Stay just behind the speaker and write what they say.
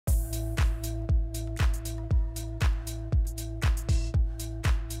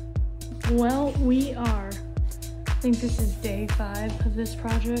Well, I think this is day 5 of this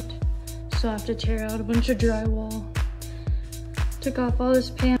project. So I have to tear out a bunch of drywall. Took off all this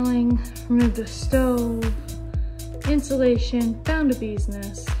paneling, removed the stove, insulation, found a bee's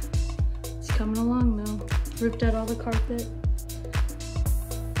nest. It's coming along though. Ripped out all the carpet.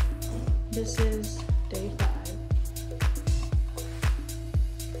 This is day 5.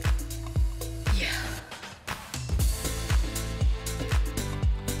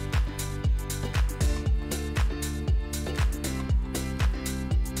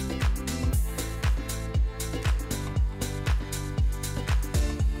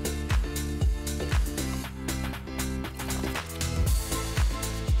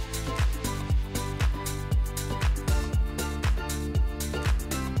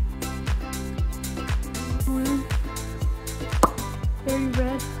 Very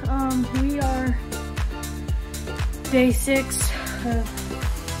red. We are day 6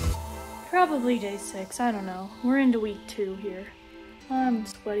 probably day 6, I don't know. We're into week 2 here. I'm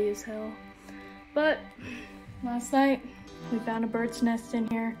sweaty as hell. But last night we found a bird's nest in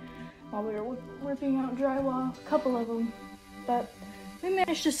here while we were ripping out drywall, a couple of them, but we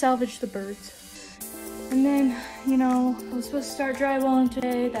managed to salvage the birds. And then, you know, I was supposed to start drywalling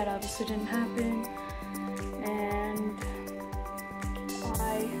today. That obviously didn't happen. And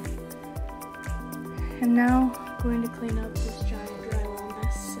I am now going to clean up this giant drywall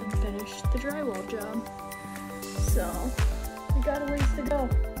mess and finish the drywall job. So, we got a ways to go.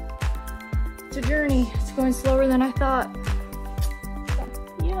 It's a journey. It's going slower than I thought. So,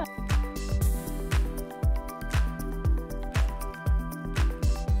 yeah.